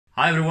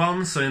Hi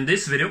everyone, so in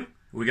this video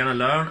we're gonna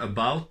learn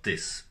about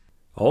this.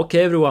 Okay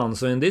everyone,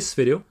 so in this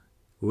video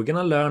we're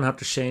gonna learn how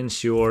to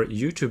change your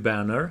YouTube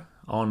banner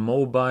on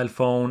mobile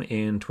phone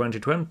in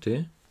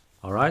 2020.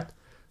 Alright,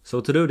 so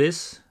to do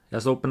this,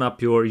 just open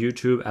up your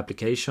YouTube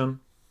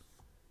application.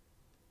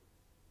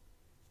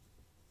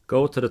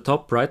 Go to the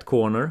top right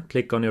corner,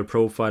 click on your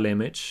profile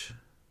image.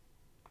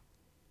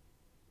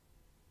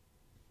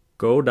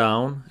 Go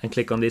down and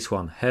click on this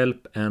one,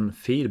 Help and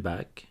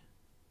Feedback.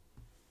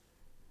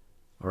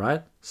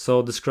 Alright,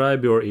 so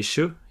describe your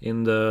issue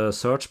in the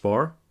search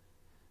bar.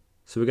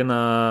 So we're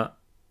gonna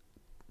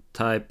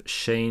type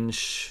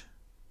change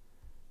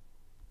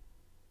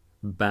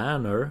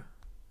banner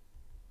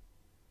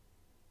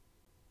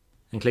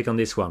and click on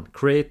this one,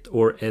 create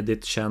or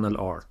edit channel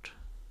art.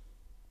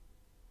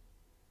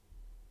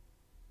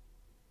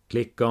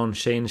 Click on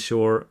change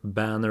your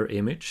banner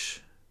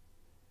image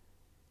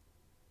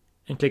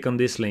and click on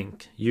this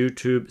link,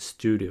 YouTube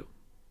Studio.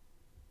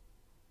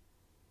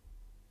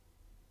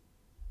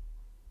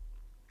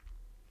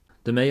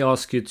 They may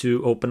ask you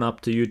to open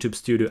up the YouTube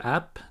Studio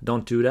app.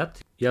 Don't do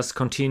that. Just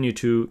continue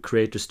to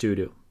create the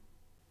studio.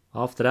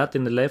 After that,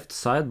 in the left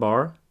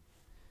sidebar,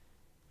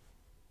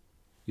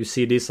 you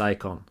see this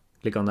icon.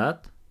 Click on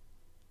that.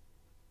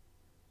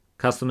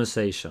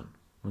 Customization.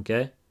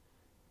 Okay.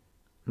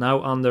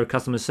 Now under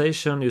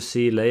customization, you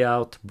see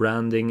layout,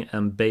 branding,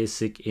 and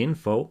basic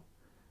info.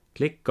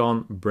 Click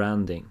on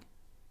branding.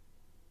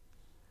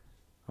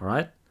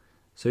 Alright.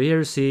 So here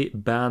you see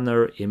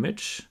banner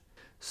image.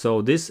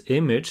 So this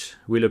image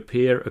will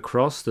appear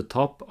across the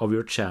top of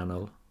your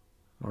channel.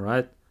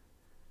 Alright.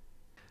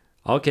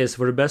 Okay, so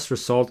for the best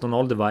result on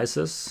all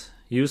devices,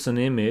 use an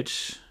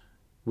image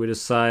with a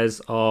size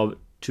of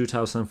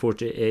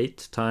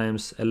 2048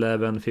 times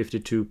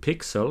 1152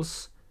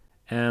 pixels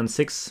and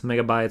 6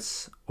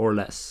 megabytes or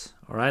less.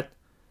 Alright.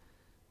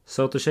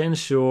 So to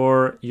change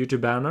your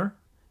YouTube banner,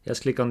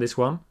 just click on this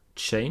one,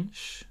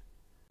 change.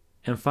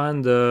 And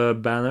find the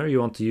banner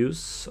you want to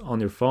use on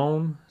your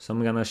phone. So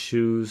I'm gonna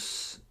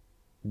choose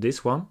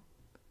this one.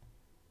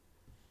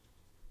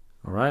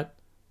 Alright,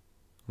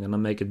 I'm gonna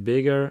make it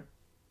bigger.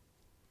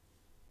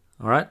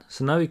 Alright,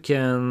 so now you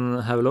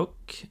can have a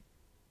look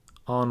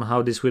on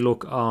how this will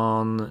look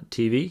on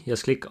TV.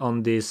 Just click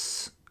on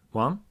this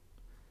one.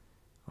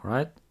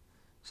 Alright,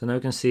 so now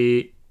you can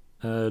see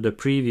the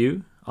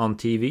preview on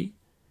TV.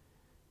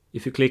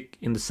 If you click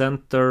in the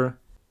center,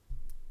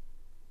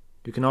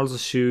 you can also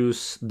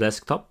choose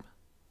desktop.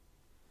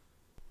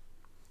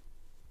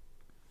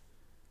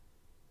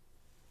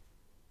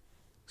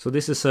 So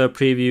this is a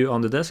preview on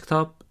the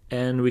desktop,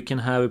 and we can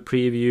have a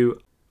preview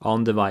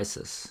on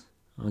devices.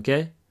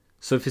 Okay?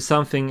 So if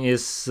something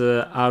is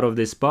out of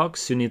this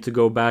box, you need to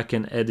go back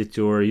and edit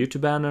your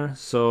YouTube banner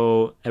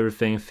so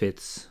everything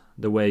fits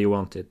the way you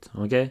want it.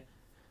 Okay?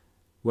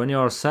 When you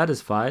are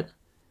satisfied,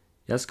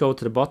 just go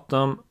to the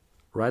bottom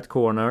right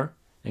corner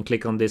and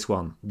click on this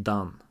one,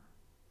 done.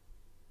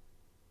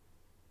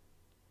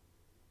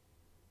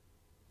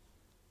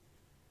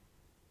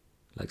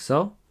 Like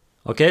so.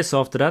 Okay, so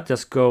after that,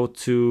 just go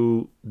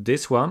to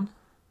this one,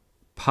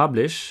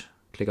 publish,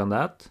 click on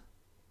that.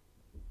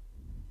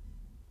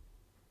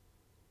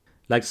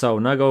 Like so.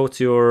 Now go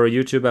to your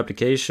YouTube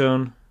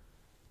application.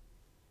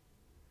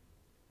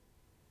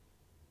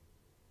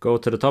 Go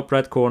to the top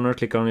right corner,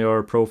 click on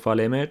your profile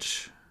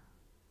image.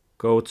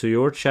 Go to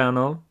your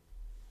channel.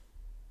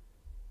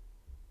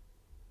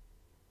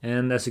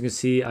 And as you can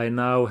see, I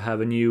now have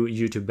a new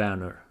YouTube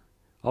banner.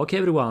 Okay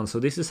everyone, so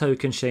this is how you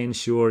can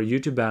change your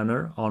YouTube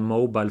banner on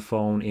mobile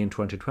phone in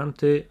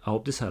 2020. I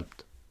hope this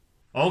helped.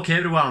 Okay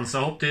everyone, so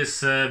I hope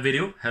this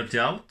video helped you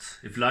out.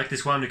 If you like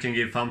this one, you can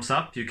give a thumbs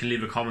up, you can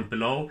leave a comment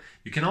below.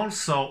 You can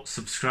also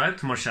subscribe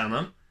to my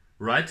channel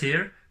right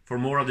here for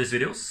more of these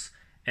videos.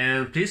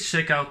 And please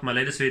check out my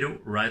latest video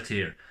right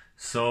here.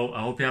 So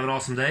I hope you have an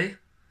awesome day.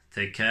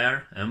 Take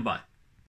care and bye.